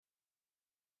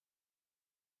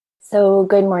So,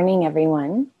 good morning,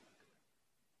 everyone.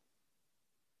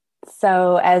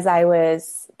 So, as I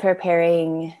was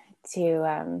preparing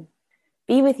to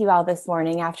be with you all this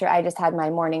morning after I just had my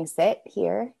morning sit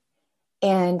here,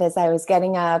 and as I was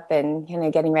getting up and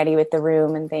getting ready with the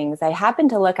room and things, I happened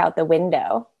to look out the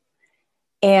window.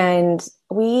 And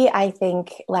I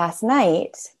think last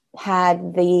night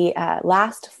had the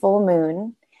last full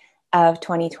moon of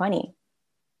 2020.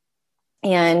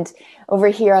 And over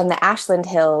here on the Ashland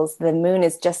Hills, the moon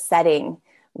is just setting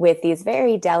with these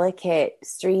very delicate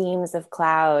streams of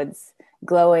clouds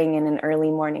glowing in an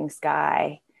early morning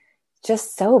sky.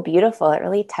 Just so beautiful. It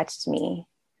really touched me.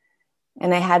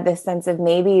 And I had this sense of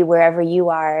maybe wherever you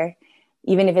are,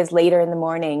 even if it's later in the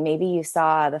morning, maybe you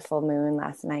saw the full moon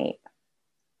last night.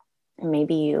 And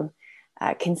maybe you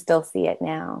can still see it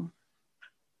now.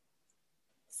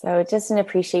 So just an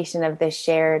appreciation of this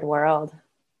shared world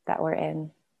that we're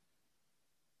in.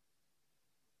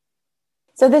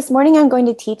 So this morning I'm going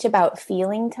to teach about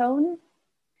feeling tone.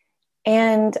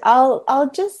 And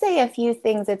I'll just say a few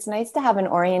things. It's nice to have an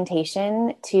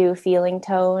orientation to feeling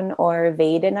tone or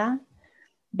Vedana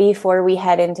before we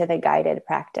head into the guided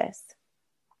practice.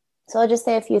 So I'll just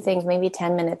say a few things, maybe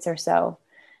 10 minutes or so,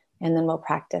 and then we'll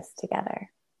practice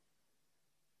together.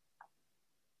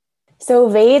 So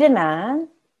Vedana,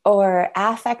 or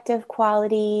affective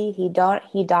quality,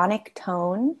 hedonic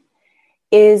tone,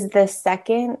 is the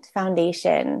second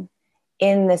foundation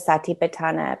in the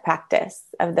Satipatthana practice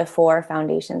of the 4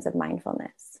 foundations of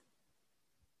mindfulness.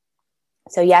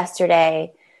 So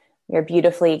yesterday, we were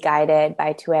beautifully guided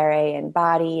by Tuere and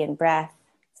body and breath.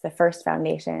 It's the first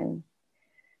foundation.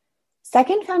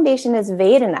 Second foundation is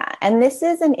Vedana, and this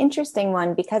is an interesting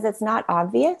one because it's not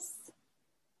obvious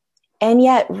and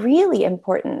yet really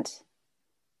important,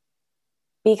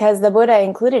 because the Buddha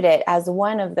included it as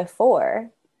one of the 4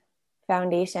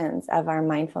 foundations of our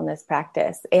mindfulness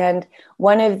practice, and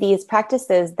one of these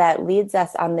practices that leads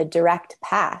us on the direct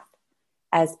path,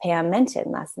 as Pam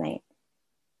mentioned last night.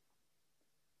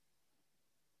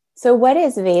 So what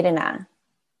is Vedana?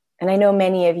 And I know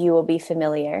many of you will be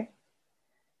familiar,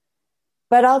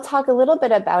 but I'll talk a little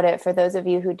bit about it for those of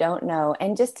you who don't know.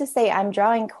 And just to say, I'm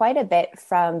drawing quite a bit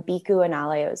from Bhikkhu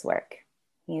Analayo's work.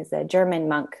 He's a German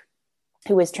monk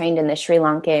who was trained in the Sri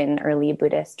Lankan early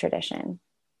Buddhist tradition.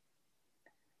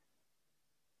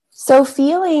 So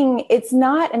feeling, it's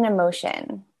not an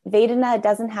emotion. Vedana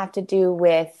doesn't have to do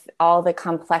with all the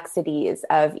complexities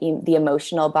of the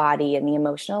emotional body and the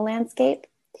emotional landscape.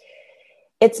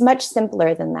 It's much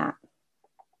simpler than that.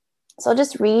 So I'll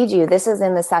just read you. This is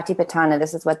in the Satipatthana.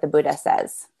 This is what the Buddha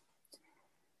says.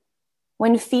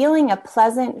 When feeling a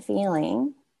pleasant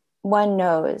feeling, one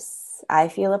knows, I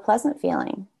feel a pleasant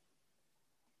feeling.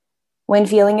 When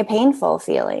feeling a painful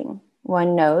feeling,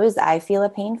 one knows, I feel a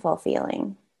painful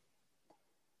feeling.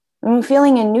 When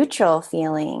feeling a neutral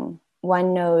feeling,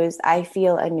 one knows, I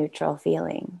feel a neutral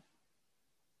feeling.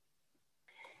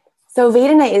 So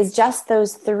Vedana is just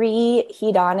those 3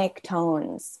 hedonic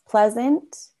tones: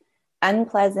 pleasant,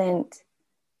 unpleasant,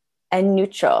 and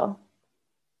neutral.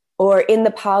 Or in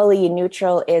the Pali,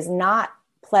 neutral is not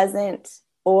pleasant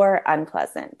or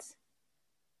unpleasant.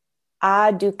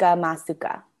 Adukkha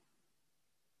masukha.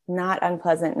 Not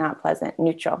unpleasant, not pleasant,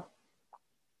 neutral.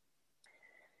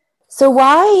 So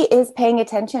why is paying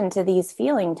attention to these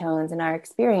feeling tones in our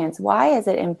experience? Why is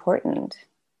it important?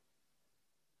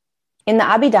 In the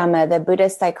Abhidhamma, the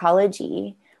Buddhist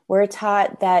psychology, we're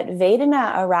taught that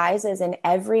Vedana arises in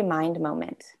every mind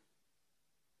moment.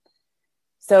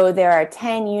 So there are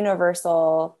 10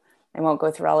 universal, I won't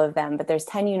go through all of them, but there's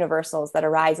 10 universals that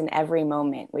arise in every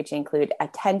moment, which include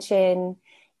attention,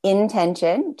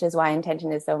 intention, which is why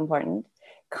intention is so important,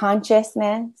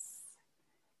 consciousness,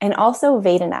 and also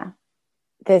Vedana,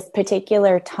 this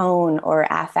particular tone or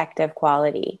affective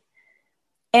quality.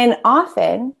 And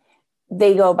often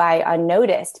they go by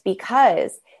unnoticed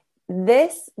because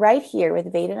this right here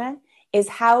with Vedana is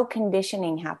how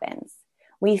conditioning happens.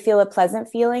 We feel a pleasant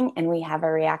feeling and we have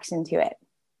a reaction to it.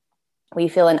 We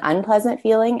feel an unpleasant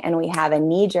feeling and we have a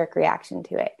knee-jerk reaction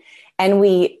to it. And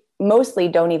we mostly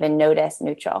don't even notice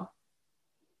neutral.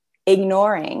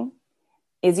 Ignoring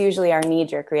is usually our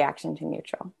knee-jerk reaction to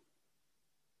neutral.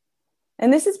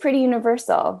 And this is pretty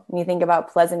universal. When you think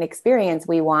about pleasant experience,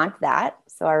 we want that.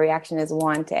 So our reaction is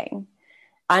wanting.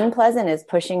 Unpleasant is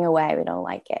pushing away. We don't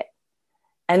like it.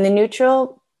 And the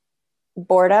neutral,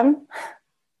 boredom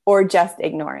or just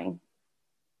ignoring.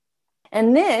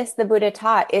 And this, the Buddha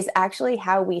taught, is actually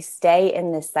how we stay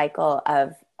in this cycle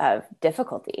of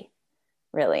difficulty,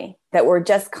 really. That we're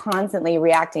just constantly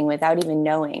reacting without even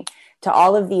knowing to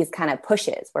all of these kind of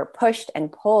pushes. We're pushed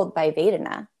and pulled by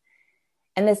Vedana.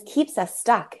 And this keeps us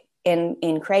stuck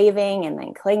in craving and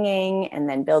then clinging and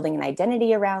then building an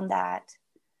identity around that.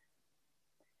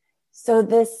 So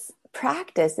this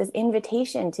practice, this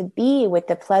invitation to be with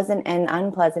the pleasant and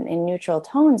unpleasant and neutral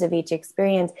tones of each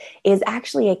experience is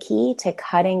actually a key to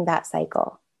cutting that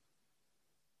cycle.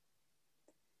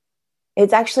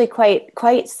 It's actually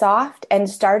quite soft and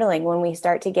startling when we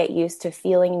start to get used to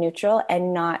feeling neutral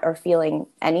and not, or feeling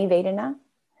any Vedana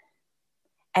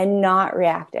and not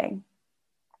reacting,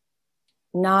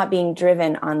 not being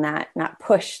driven on that, not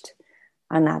pushed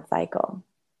on that cycle.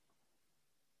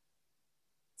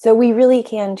 So we really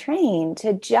can train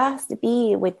to just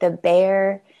be with the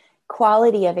bare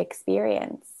quality of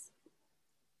experience.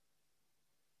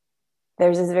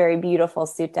 There's this very beautiful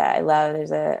sutta I love.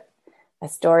 There's a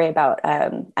story about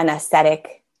an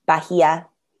ascetic, Bahia,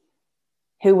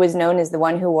 who was known as the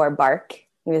one who wore bark.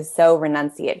 He was so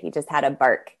renunciate. He just had a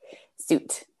bark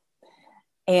suit.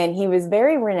 And he was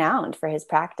very renowned for his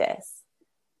practice.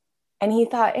 And he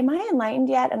thought, am I enlightened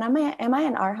yet? And am I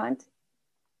an arhat?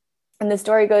 And the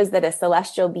story goes that a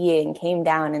celestial being came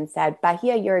down and said,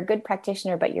 Bahia, you're a good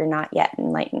practitioner, but you're not yet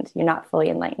enlightened. You're not fully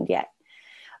enlightened yet.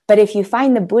 But if you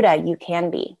find the Buddha, you can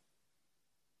be.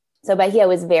 So Bahia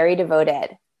was very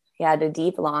devoted. He had a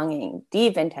deep longing,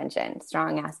 deep intention,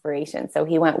 strong aspiration. So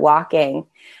he went walking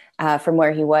from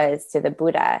where he was to the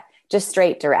Buddha, just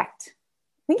straight direct.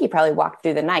 I think he probably walked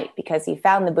through the night because he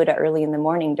found the Buddha early in the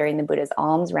morning during the Buddha's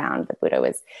alms round. The Buddha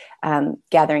was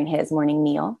gathering his morning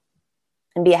meal.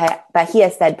 And Bahia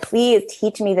said, please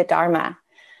teach me the Dharma.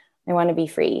 I want to be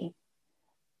free.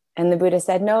 And the Buddha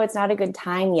said, no, it's not a good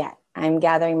time yet. I'm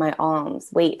gathering my alms.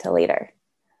 Wait till later.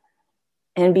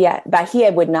 And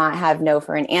Bahia would not have no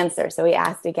for an answer. So he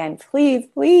asked again, please,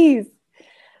 please.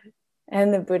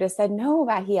 And the Buddha said, no,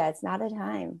 Bahia, it's not a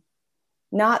time.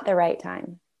 Not the right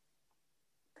time.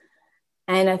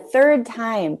 And a third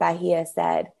time, Bahia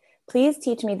said, please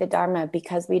teach me the Dharma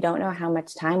because we don't know how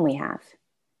much time we have.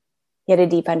 He had a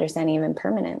deep understanding of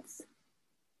impermanence.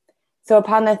 So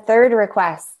upon the third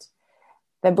request,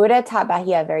 the Buddha taught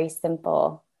Bahia a very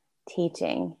simple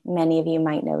teaching. Many of you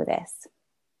might know this.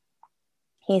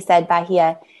 He said,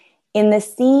 Bahia, in the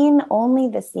seen, only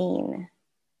the seen.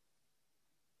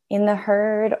 In the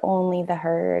heard, only the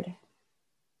heard.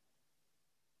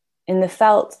 In the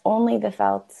felt, only the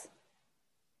felt.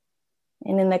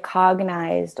 And in the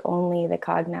cognized, only the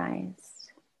cognized.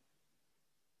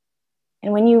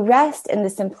 And when you rest in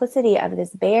the simplicity of this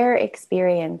bare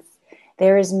experience,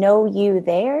 there is no you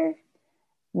there,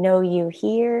 no you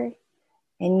here,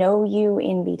 and no you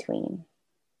in between.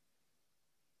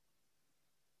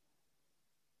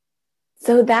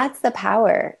 So that's the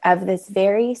power of this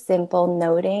very simple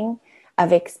noting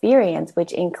of experience,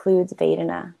 which includes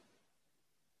Vedana.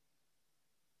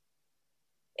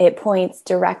 It points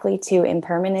directly to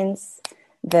impermanence,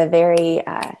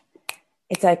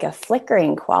 it's like a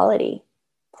flickering quality.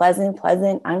 Pleasant,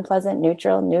 pleasant, unpleasant,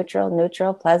 neutral, neutral,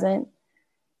 neutral, pleasant.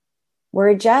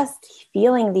 We're just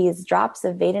feeling these drops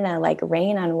of Vedana like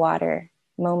rain on water,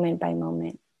 moment by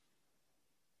moment.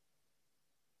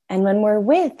 And when we're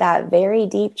with that very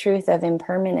deep truth of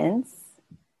impermanence,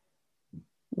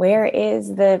 where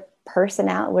is the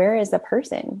personality? Where is the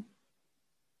person?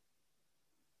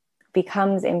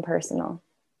 Becomes impersonal.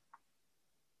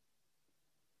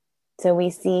 So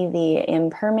we see the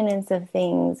impermanence of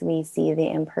things, we see the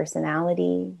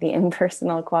impersonality, the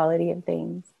impersonal quality of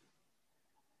things.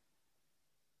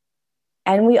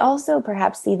 And we also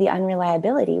perhaps see the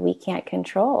unreliability. We can't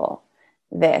control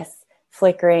this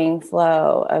flickering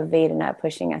flow of Vedana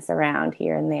pushing us around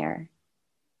here and there.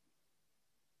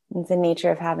 It's the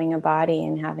nature of having a body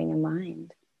and having a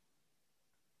mind.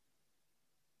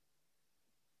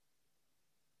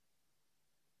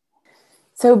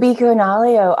 So Bhikkhu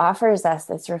Nalio offers us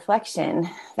this reflection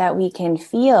that we can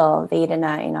feel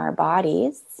Vedana in our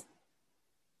bodies.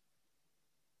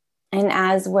 And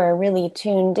as we're really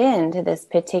tuned in to this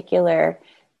particular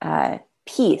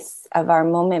piece of our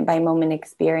moment by moment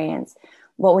experience,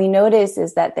 what we notice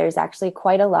is that there's actually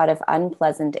quite a lot of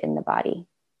unpleasant in the body.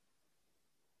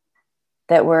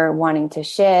 That we're wanting to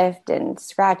shift and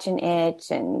scratch and itch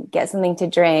and get something to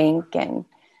drink, and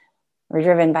we're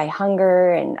driven by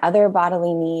hunger and other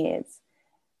bodily needs.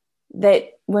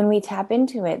 That when we tap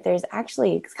into it, there's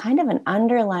actually kind of an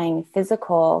underlying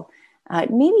physical,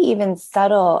 maybe even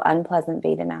subtle, unpleasant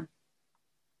Vedana.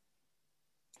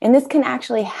 And this can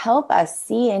actually help us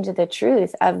see into the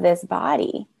truth of this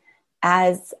body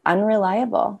as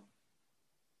unreliable.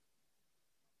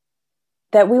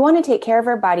 That we want to take care of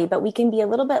our body, but we can be a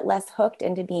little bit less hooked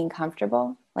into being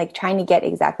comfortable, like trying to get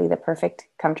exactly the perfect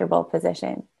comfortable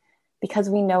position, because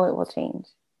we know it will change.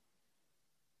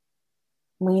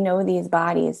 We know these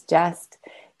bodies just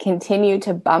continue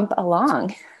to bump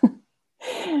along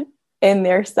in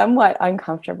their somewhat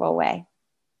uncomfortable way.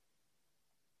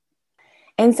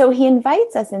 And so he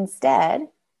invites us instead,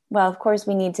 well, of course,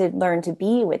 we need to learn to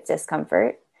be with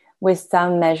discomfort with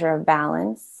some measure of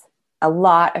balance, a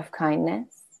lot of kindness.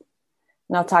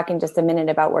 And I'll talk in just a minute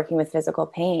about working with physical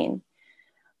pain.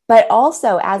 But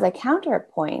also as a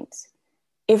counterpoint,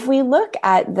 if we look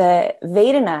at the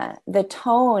Vedana, the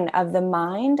tone of the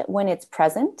mind when it's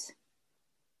present,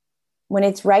 when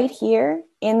it's right here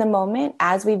in the moment,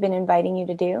 as we've been inviting you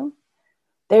to do,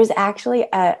 there's actually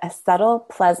a subtle,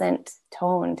 pleasant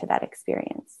tone to that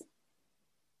experience.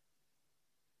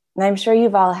 And I'm sure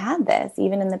you've all had this,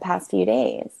 even in the past few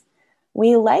days.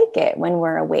 We like it when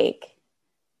we're awake,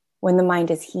 when the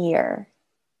mind is here.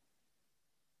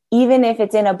 Even if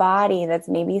it's in a body that's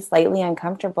maybe slightly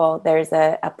uncomfortable, there's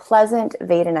a pleasant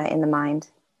Vedana in the mind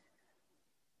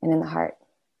and in the heart.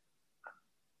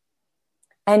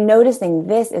 And noticing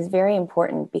this is very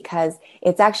important because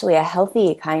it's actually a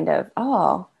healthy kind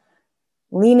of,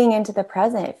 leaning into the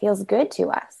present. It feels good to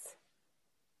us.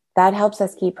 That helps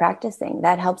us keep practicing.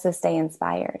 That helps us stay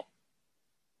inspired.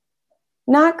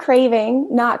 Not craving,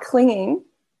 not clinging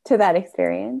to that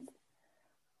experience,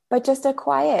 but just a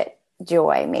quiet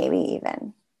joy, maybe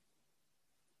even,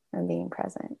 of being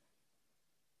present.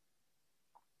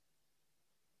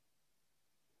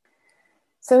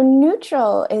 So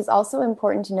neutral is also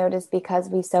important to notice because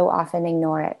we so often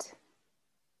ignore it.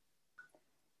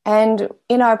 And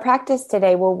in our practice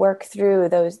today, we'll work through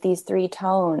these three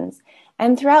tones.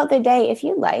 And throughout the day, if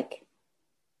you like,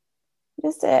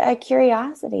 just a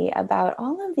curiosity about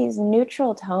all of these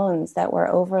neutral tones that we're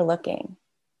overlooking.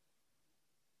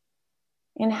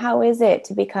 And how is it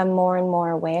to become more and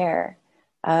more aware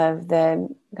of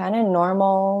the kind of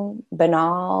normal,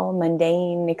 banal,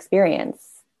 mundane experience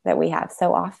that we have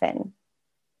so often,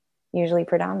 usually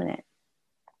predominant.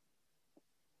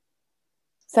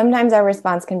 Sometimes our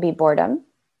response can be boredom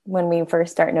when we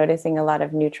first start noticing a lot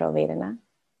of neutral Vedana.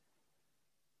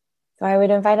 So I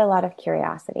would invite a lot of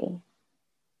curiosity.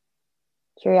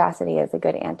 Curiosity is a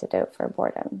good antidote for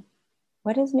boredom.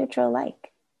 What is neutral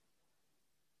like?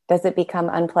 Does it become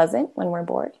unpleasant when we're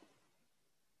bored?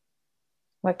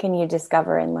 What can you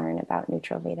discover and learn about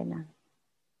neutral Vedana?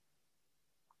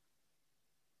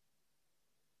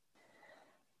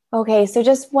 Okay, so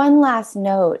just one last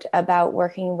note about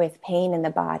working with pain in the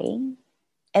body.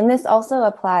 And this also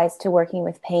applies to working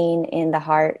with pain in the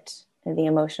heart and the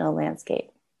emotional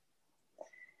landscape.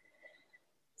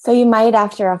 So you might,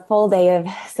 after a full day of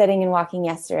sitting and walking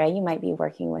yesterday, you might be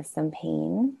working with some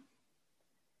pain.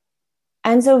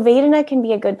 And so Vedana can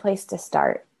be a good place to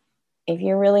start. If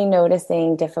you're really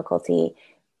noticing difficulty,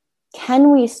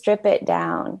 can we strip it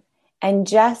down and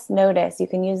just notice? You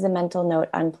can use the mental note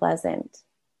unpleasant.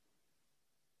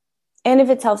 And if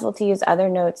it's helpful to use other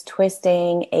notes,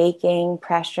 twisting, aching,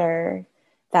 pressure,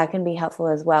 that can be helpful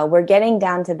as well. We're getting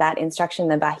down to that instruction,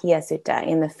 the Bahya Sutta,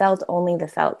 in the felt, only the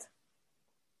felt.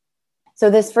 So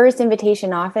this first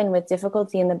invitation, often with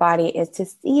difficulty in the body, is to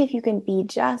see if you can be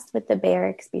just with the bare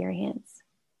experience.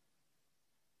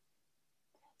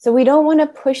 So we don't want to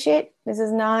push it. This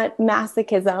is not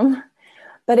masochism,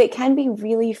 but it can be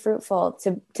really fruitful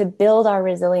to build our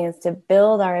resilience, to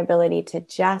build our ability to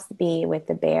just be with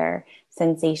the bare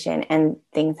sensation. And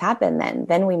things happen then.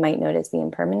 Then we might notice the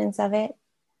impermanence of it.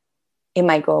 It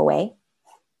might go away.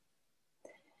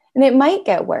 And it might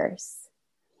get worse.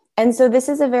 And so this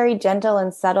is a very gentle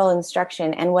and subtle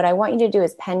instruction. And what I want you to do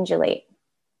is pendulate.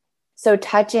 So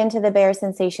touch into the bare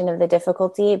sensation of the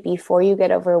difficulty before you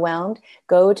get overwhelmed.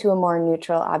 Go to a more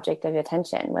neutral object of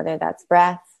attention, whether that's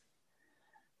breath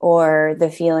or the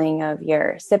feeling of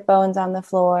your sit bones on the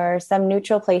floor, some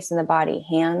neutral place in the body,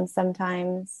 hands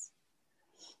sometimes,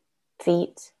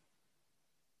 feet,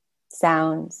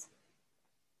 sounds.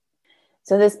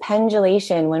 So this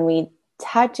pendulation, when we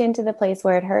touch into the place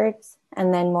where it hurts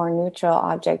and then more neutral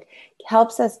object,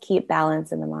 helps us keep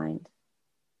balance in the mind.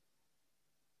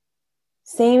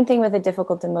 Same thing with a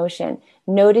difficult emotion,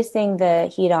 noticing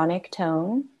the hedonic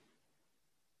tone.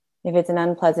 If it's an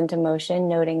unpleasant emotion,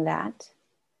 noting that.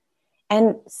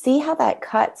 And see how that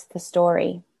cuts the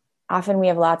story. Often we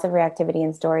have lots of reactivity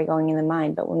and story going in the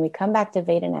mind, but when we come back to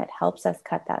Vedana, it helps us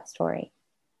cut that story.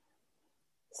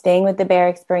 Staying with the bare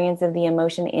experience of the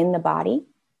emotion in the body,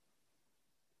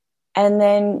 and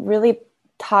then really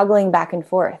toggling back and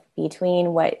forth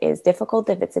between what is difficult,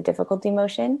 if it's a difficult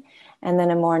emotion, and then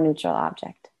a more neutral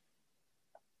object.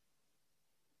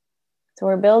 So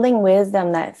we're building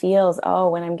wisdom that feels,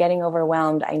 when I'm getting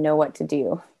overwhelmed, I know what to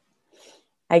do.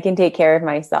 I can take care of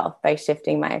myself by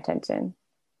shifting my attention.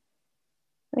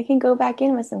 We can go back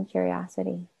in with some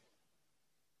curiosity.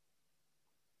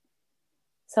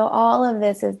 So all of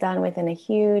this is done within a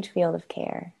huge field of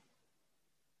care.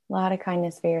 A lot of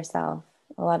kindness for yourself,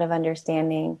 a lot of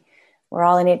understanding. We're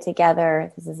all in it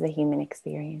together. This is the human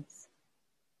experience.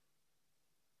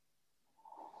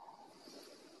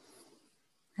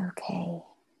 Okay.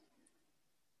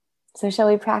 So shall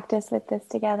we practice with this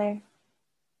together?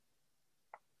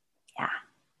 Yeah.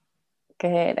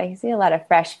 Good. I see a lot of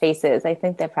fresh faces. I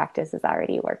think the practice is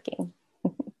already working.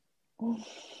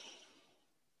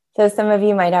 So some of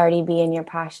you might already be in your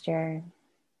posture.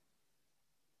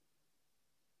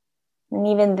 And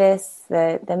even this,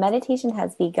 the meditation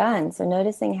has begun. So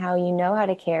noticing how you know how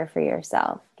to care for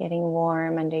yourself, getting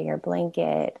warm under your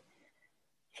blanket,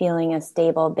 feeling a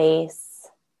stable base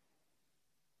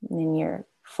in your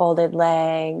folded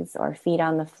legs or feet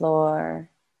on the floor,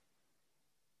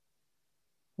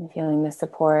 and feeling the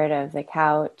support of the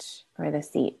couch or the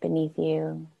seat beneath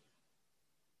you.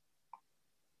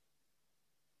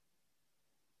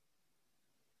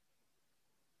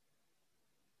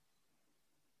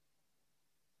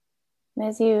 And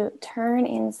as you turn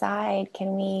inside,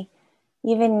 can we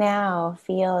even now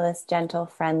feel this gentle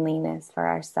friendliness for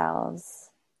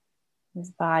ourselves? This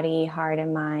body, heart,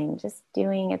 and mind just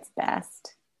doing its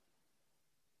best.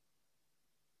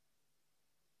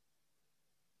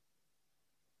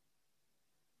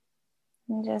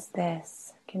 And just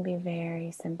this can be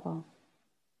very simple.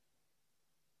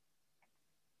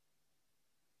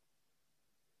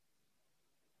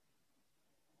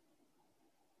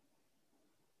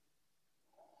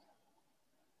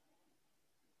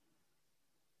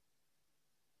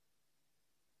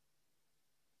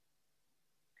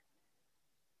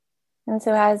 And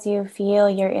so as you feel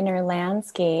your inner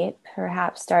landscape,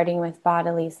 perhaps starting with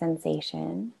bodily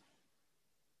sensation,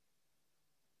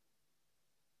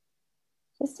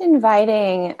 just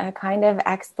inviting a kind of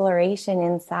exploration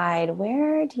inside.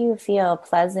 Where do you feel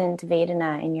pleasant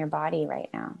Vedana in your body right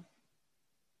now?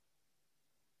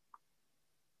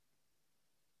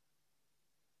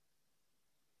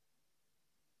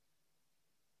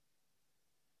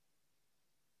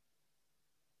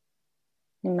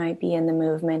 It might be in the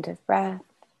movement of breath.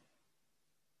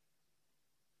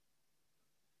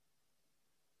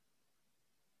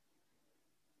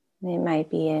 It might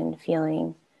be in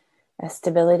feeling a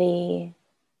stability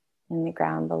in the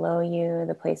ground below you,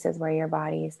 the places where your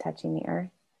body is touching the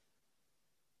earth.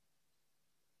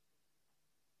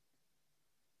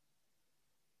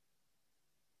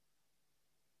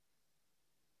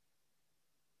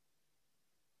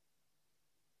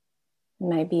 It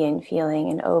might be in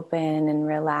feeling an open and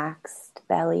relaxed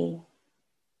belly.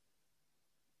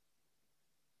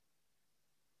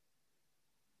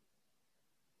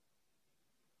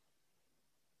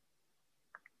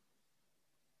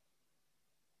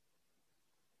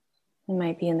 It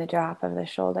might be in the drop of the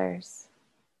shoulders.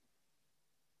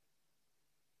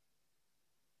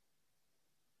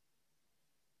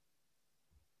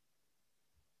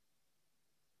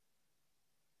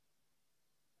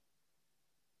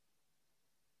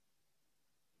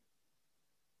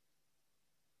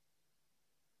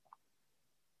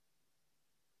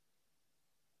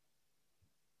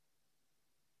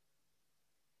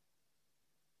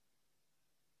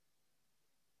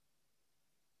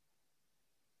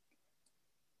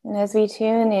 And as we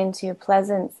tune into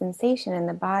pleasant sensation in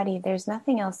the body, there's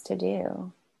nothing else to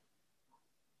do.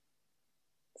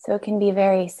 So it can be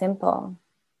very simple,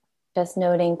 just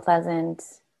noting pleasant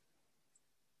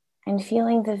and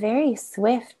feeling the very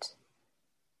swift,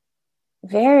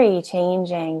 very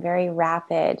changing, very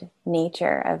rapid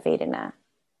nature of Vedana.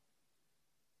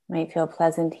 Might feel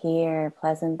pleasant here,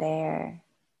 pleasant there,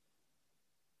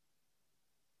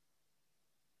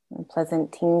 a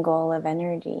pleasant tingle of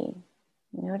energy,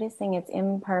 noticing its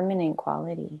impermanent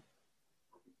quality.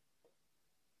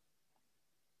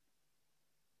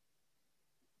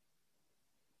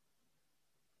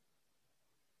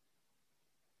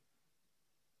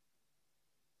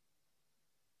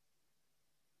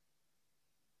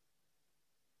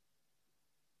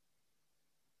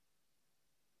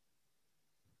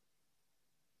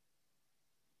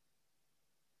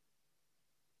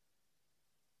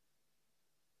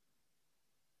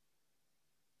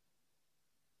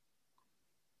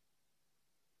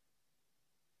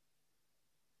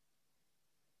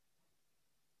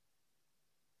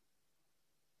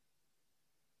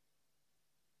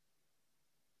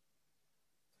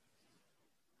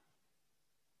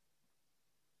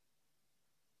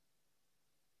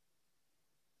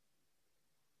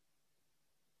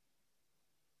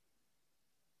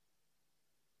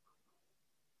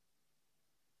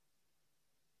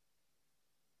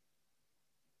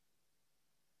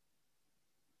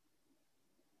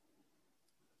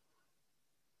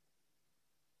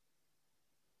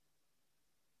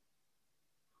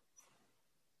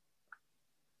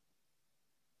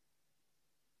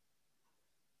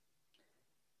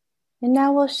 And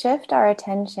now we'll shift our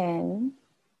attention,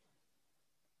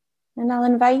 and I'll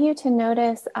invite you to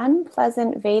notice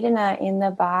unpleasant Vedana in the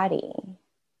body.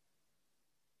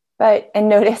 And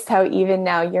notice how even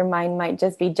now your mind might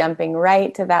just be jumping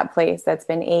right to that place that's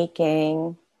been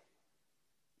aching,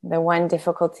 the one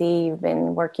difficulty you've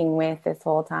been working with this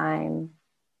whole time.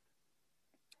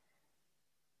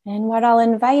 And what I'll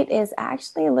invite is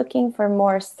actually looking for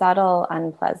more subtle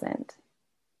unpleasant.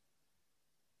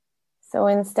 So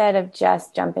instead of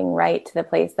just jumping right to the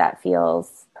place that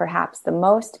feels perhaps the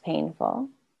most painful,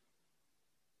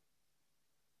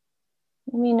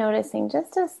 maybe noticing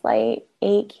just a slight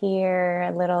ache here,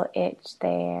 a little itch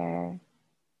there.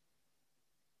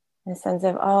 The sense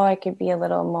of, oh, I could be a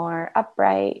little more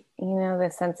upright,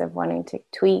 the sense of wanting to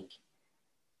tweak,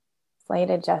 slight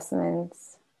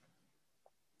adjustments,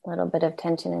 a little bit of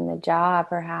tension in the jaw,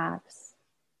 perhaps.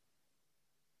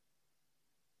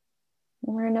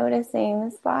 And we're noticing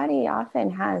this body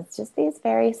often has just these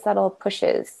very subtle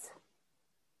pushes.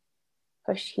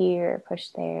 Push here, push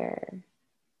there.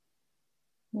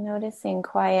 Noticing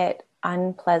quiet,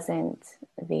 unpleasant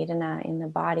Vedana in the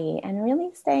body and really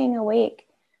staying awake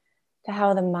to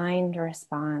how the mind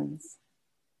responds.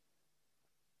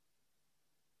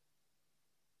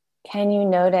 Can you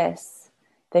notice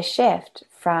the shift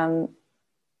from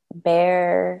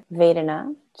bare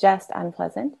Vedana, just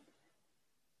unpleasant,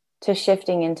 to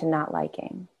shifting into not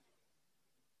liking?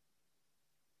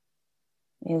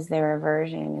 Is there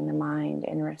aversion in the mind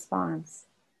in response?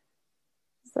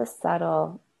 It's the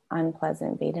subtle,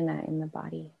 unpleasant Vedana in the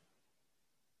body.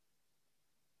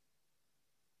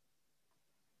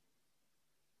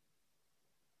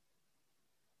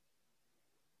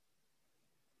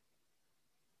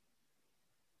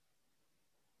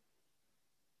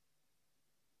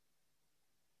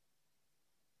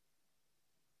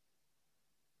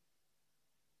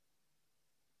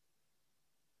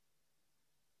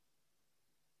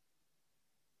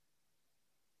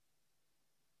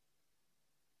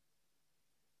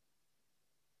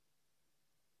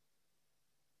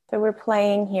 So we're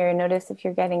playing here. Notice if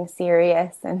you're getting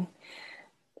serious and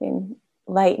can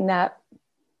lighten up.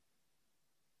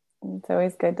 It's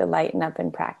always good to lighten up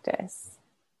in practice.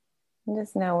 And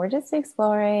just know we're just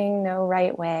exploring, no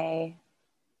right way.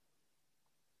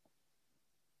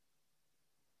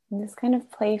 And this kind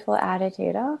of playful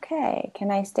attitude. Okay,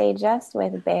 can I stay just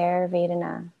with bare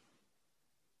Vedana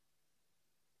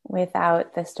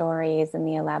without the stories and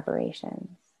the elaborations?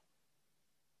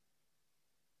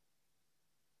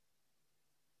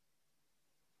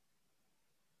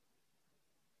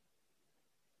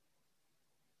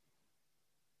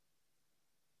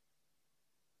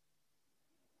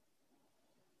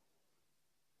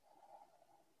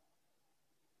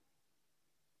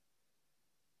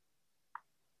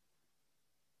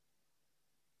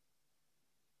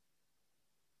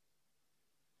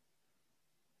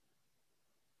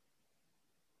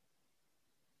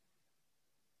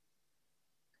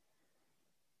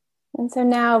 And so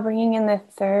now bringing in the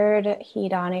third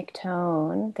hedonic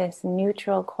tone, this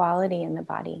neutral quality in the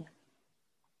body.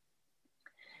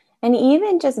 And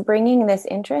even just bringing this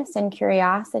interest and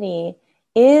curiosity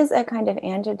is a kind of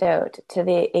antidote to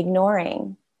the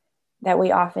ignoring that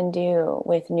we often do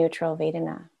with neutral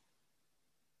Vedana.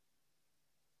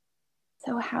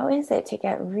 So how is it to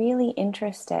get really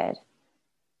interested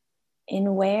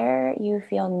in where you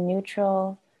feel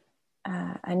neutral,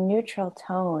 a neutral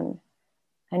tone,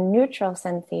 a neutral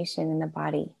sensation in the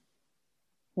body,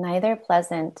 neither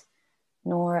pleasant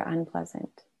nor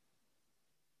unpleasant?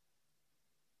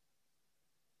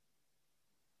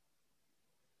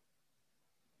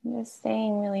 Just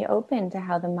staying really open to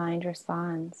how the mind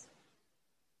responds.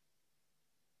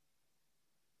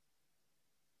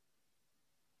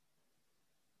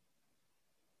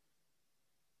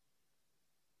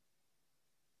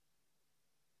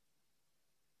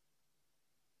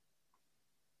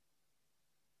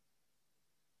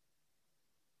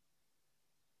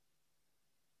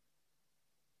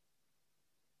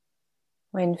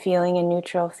 When feeling a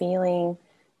neutral feeling,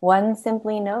 one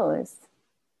simply knows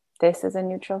this is a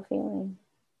neutral feeling.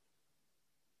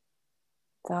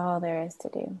 That's all there is to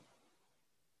do.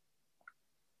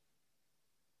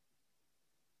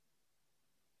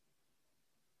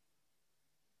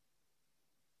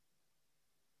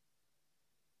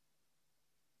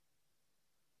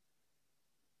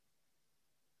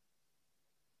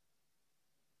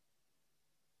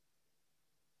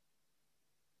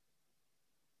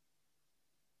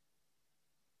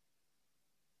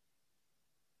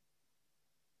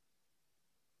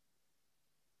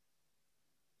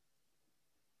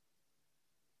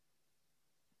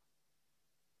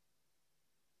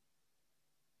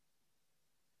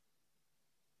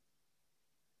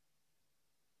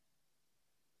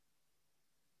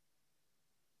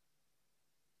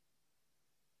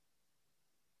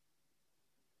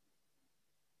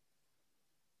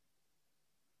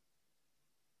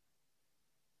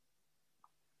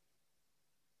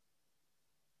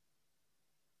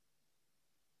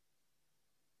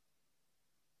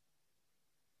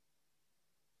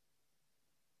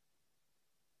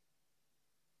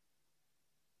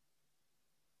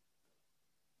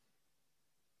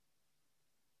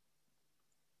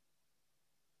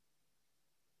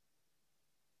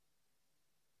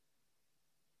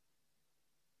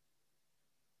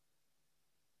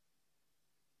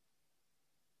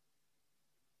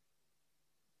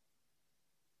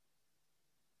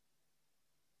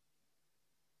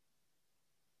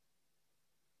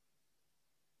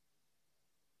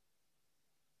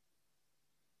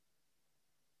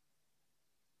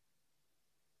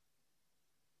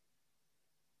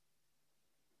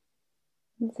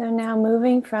 And so now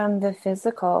moving from the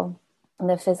physical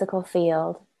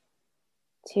field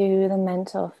to the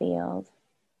mental field,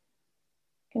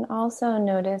 you can also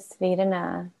notice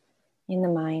Vedana in the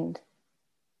mind.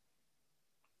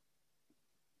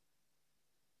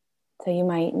 So you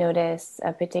might notice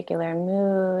a particular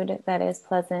mood that is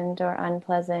pleasant or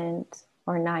unpleasant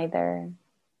or neither,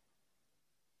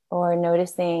 or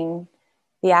noticing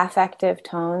the affective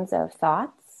tones of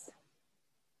thoughts.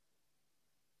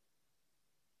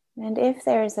 And if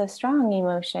there's a strong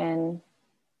emotion,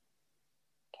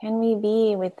 can we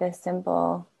be with this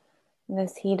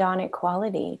hedonic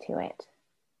quality to it?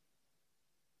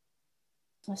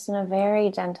 Just in a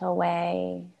very gentle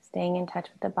way, staying in touch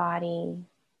with the body,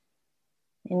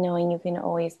 and knowing you can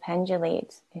always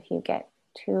pendulate if you get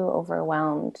too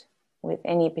overwhelmed with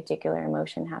any particular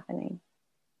emotion happening.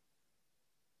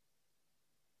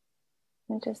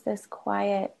 And just this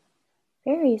quiet,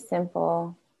 very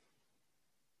simple,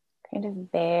 kind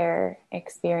of bare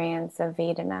experience of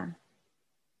Vedana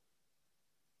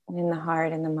in the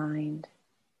heart and the mind.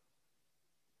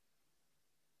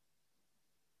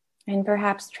 And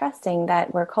perhaps trusting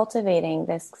that we're cultivating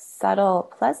this subtle,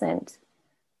 pleasant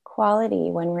quality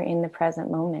when we're in the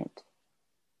present moment.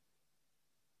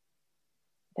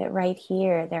 That right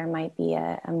here, there might be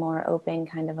a more open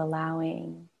kind of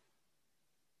allowing,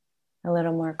 a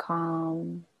little more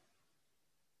calm,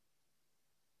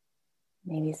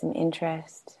 maybe some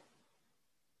interest,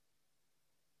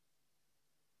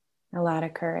 a lot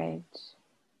of courage.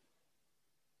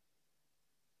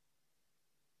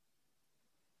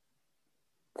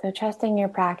 So trusting your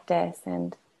practice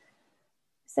and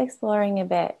just exploring a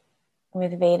bit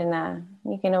with Vedana.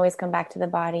 You can always come back to the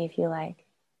body if you like.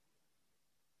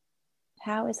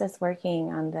 How is this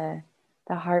working on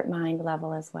the heart-mind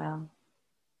level as well?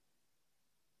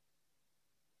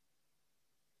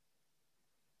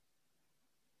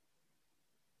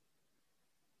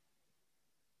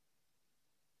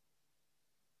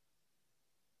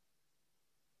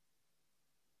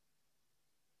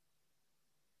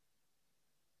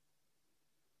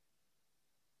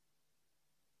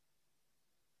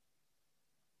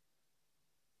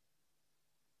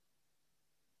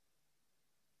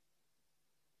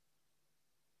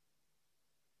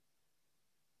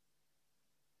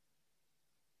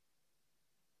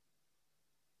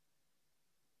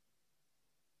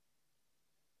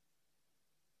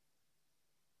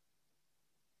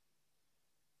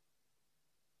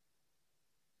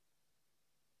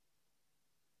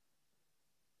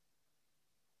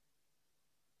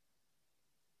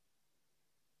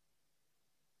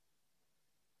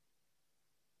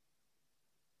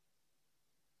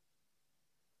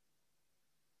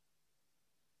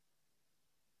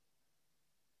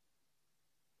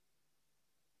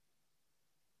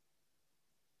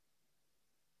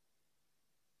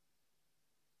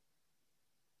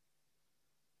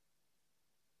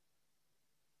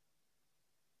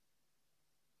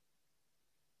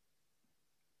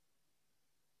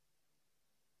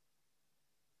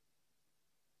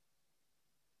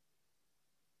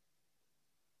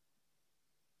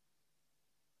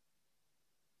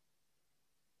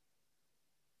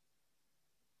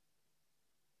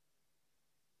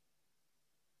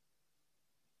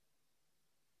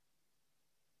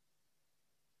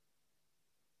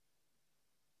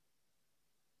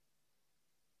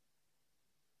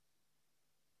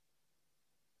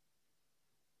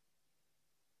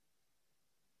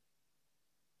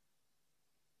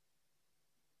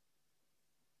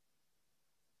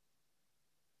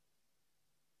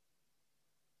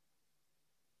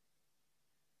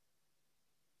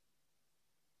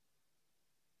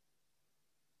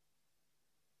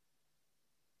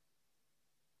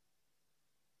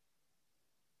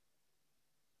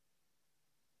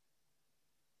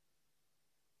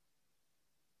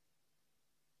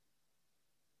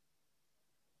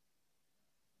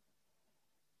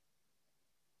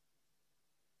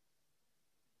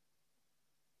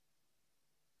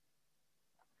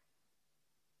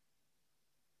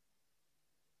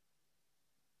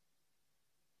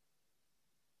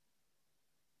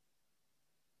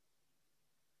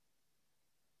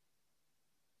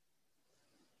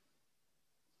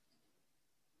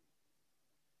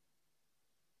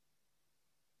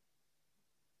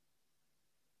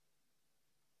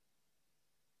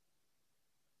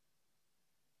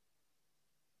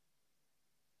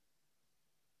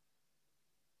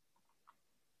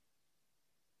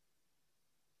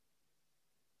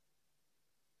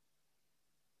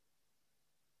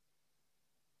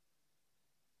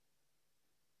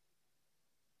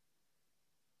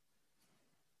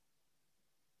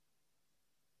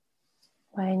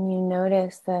 When you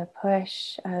notice the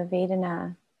push of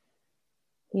Vedana,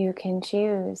 you can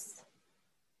choose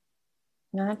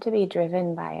not to be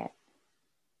driven by it.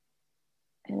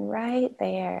 And right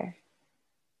there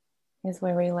is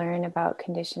where we learn about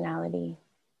conditionality.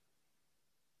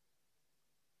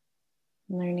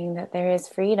 Learning that there is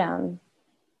freedom,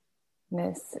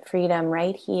 this freedom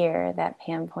right here that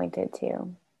Pam pointed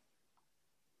to,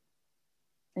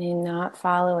 in not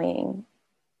following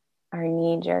our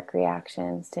knee-jerk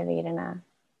reactions to Vedana,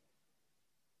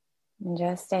 and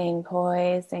just staying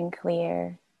poised and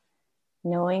clear,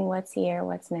 knowing what's here,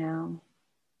 what's now.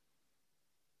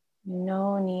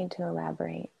 No need to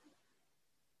elaborate.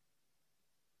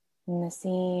 In the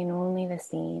seen, only the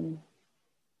seen.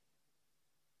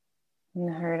 In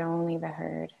the heard, only the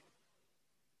heard.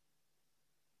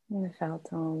 In the felt,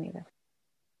 only the felt.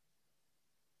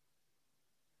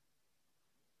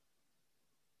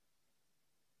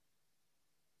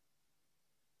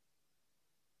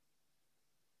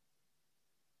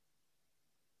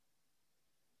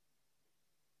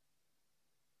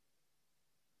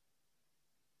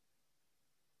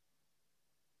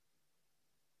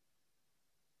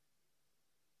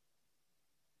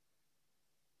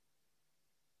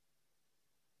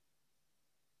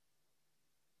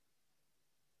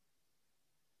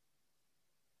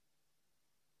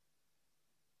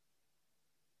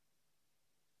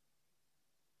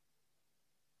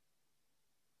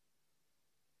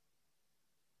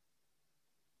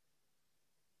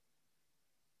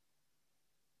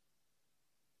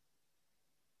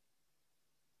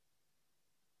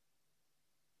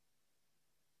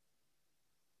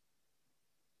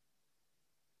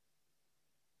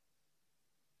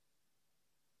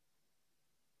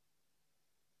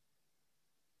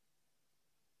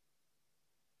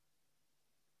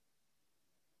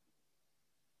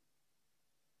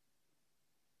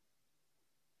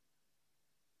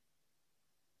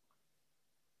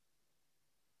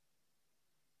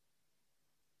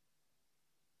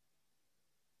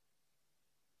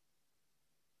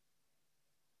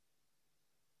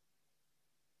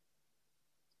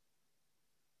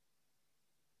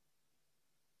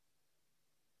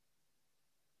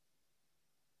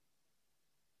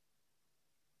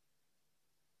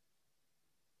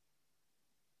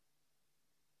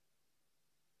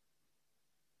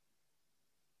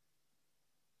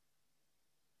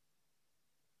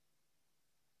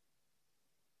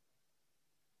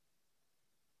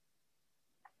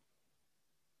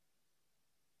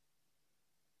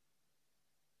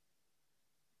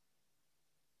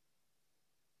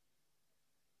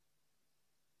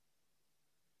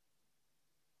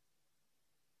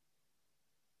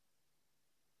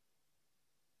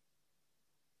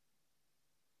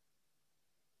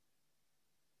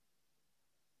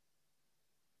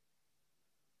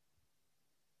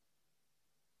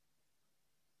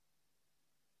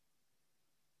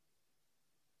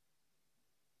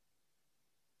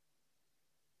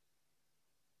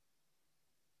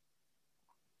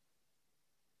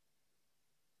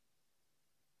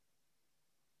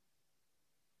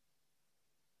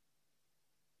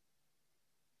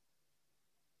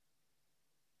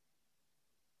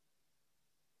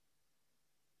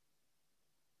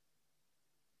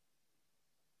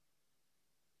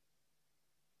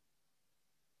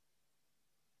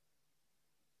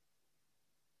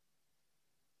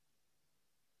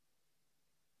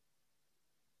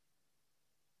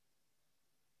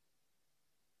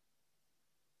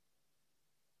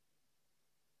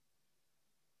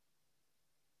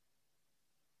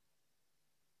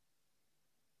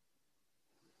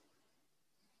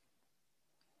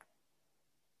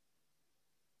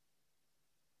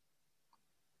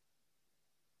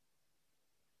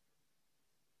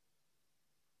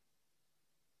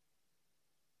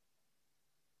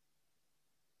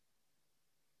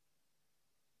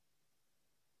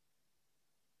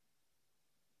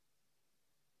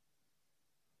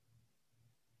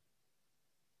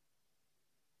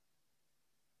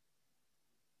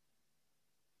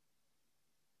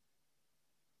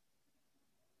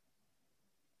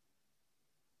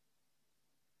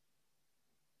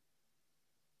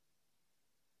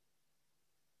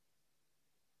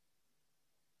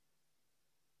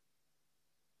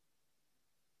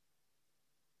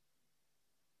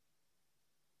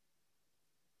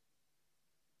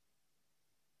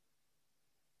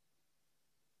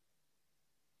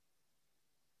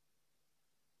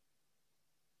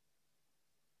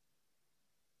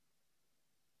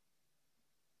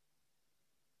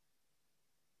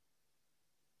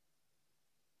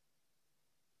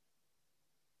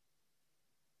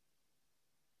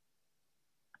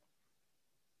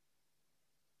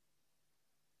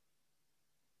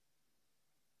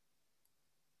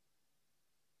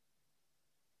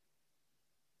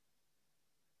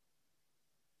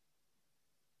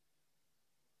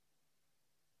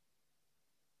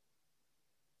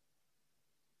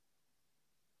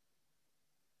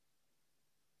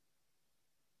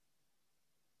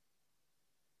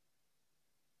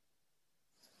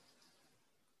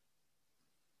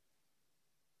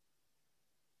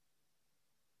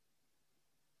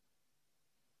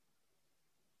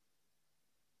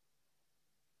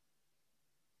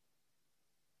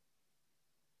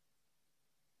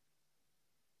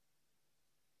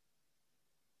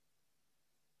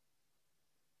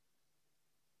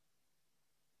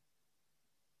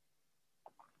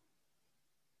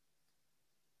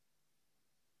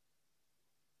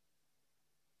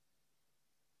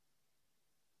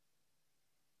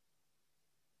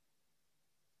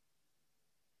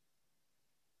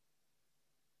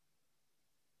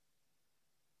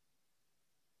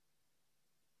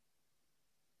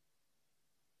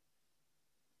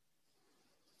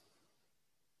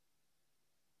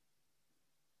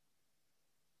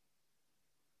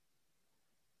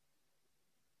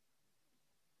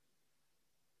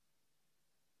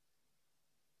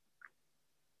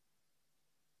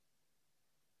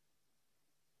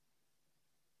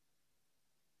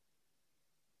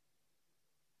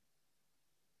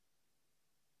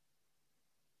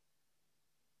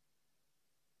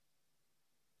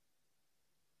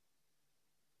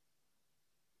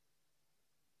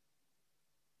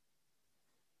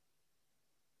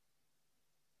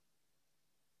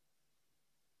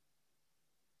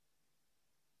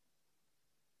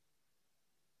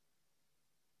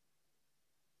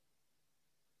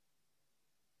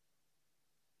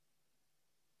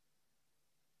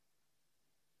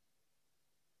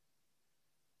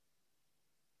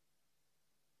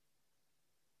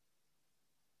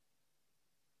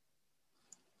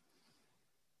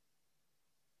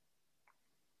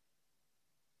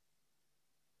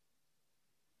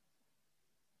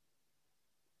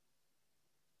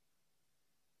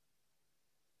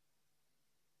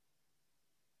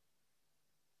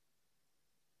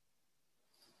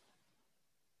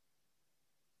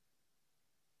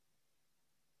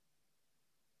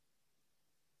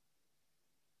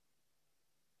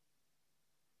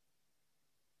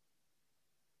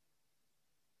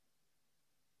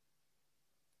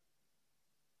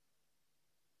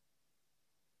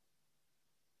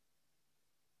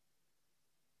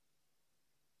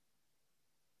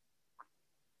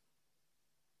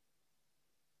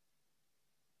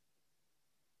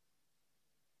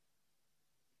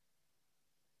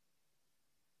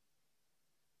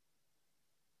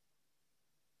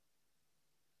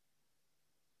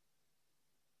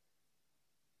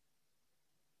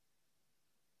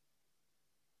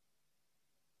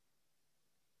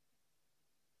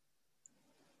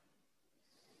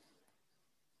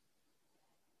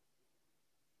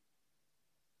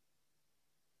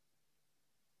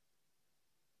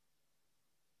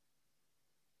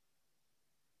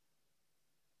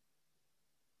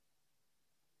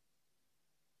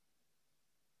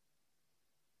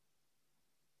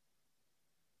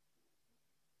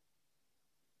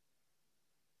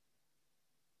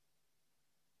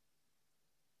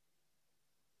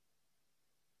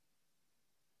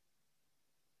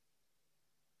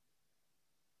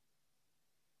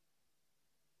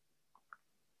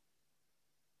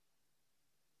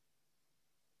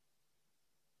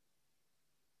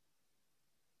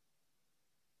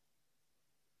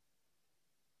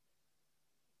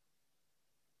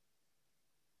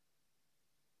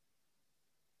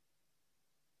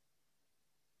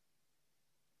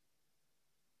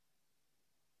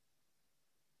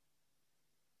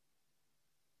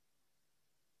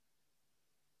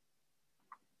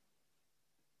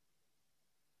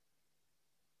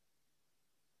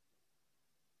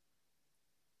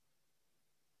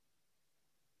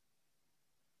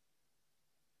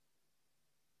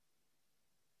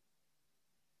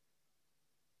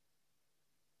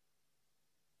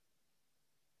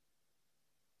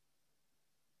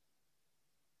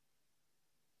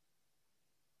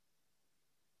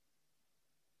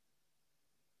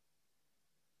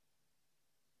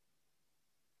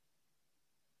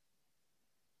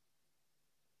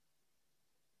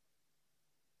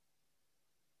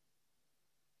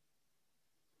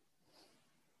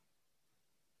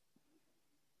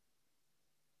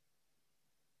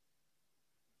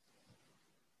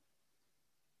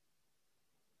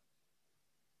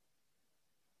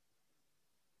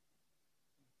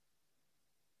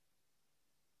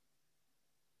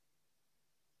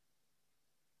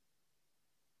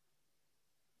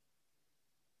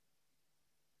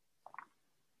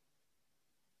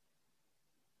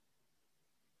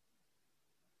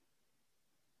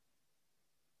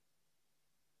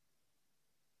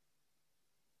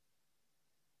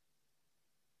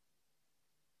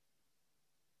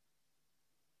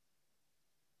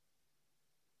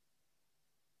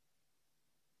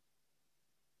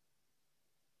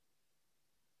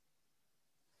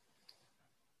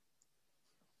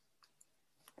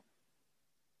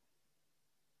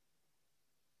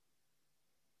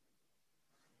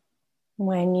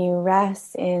 When you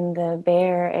rest in the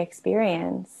bare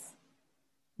experience,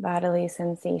 bodily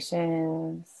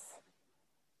sensations,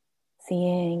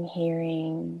 seeing,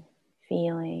 hearing,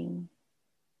 feeling,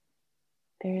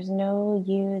 there's no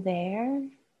you there,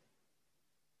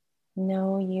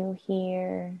 no you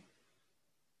here,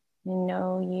 and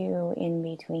no you in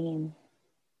between.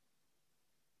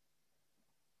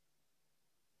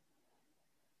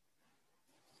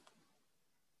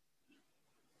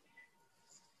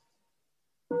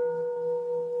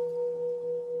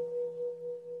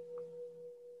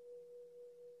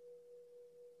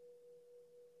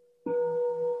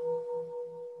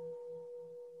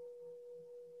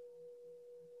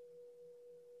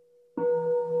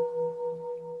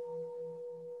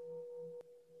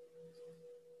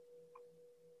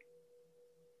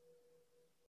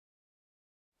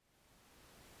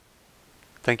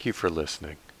 Thank you for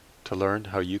listening. To learn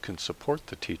how you can support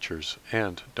the teachers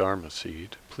and Dharma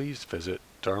Seed, please visit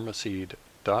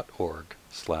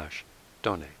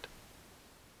dharmaseed.org/donate.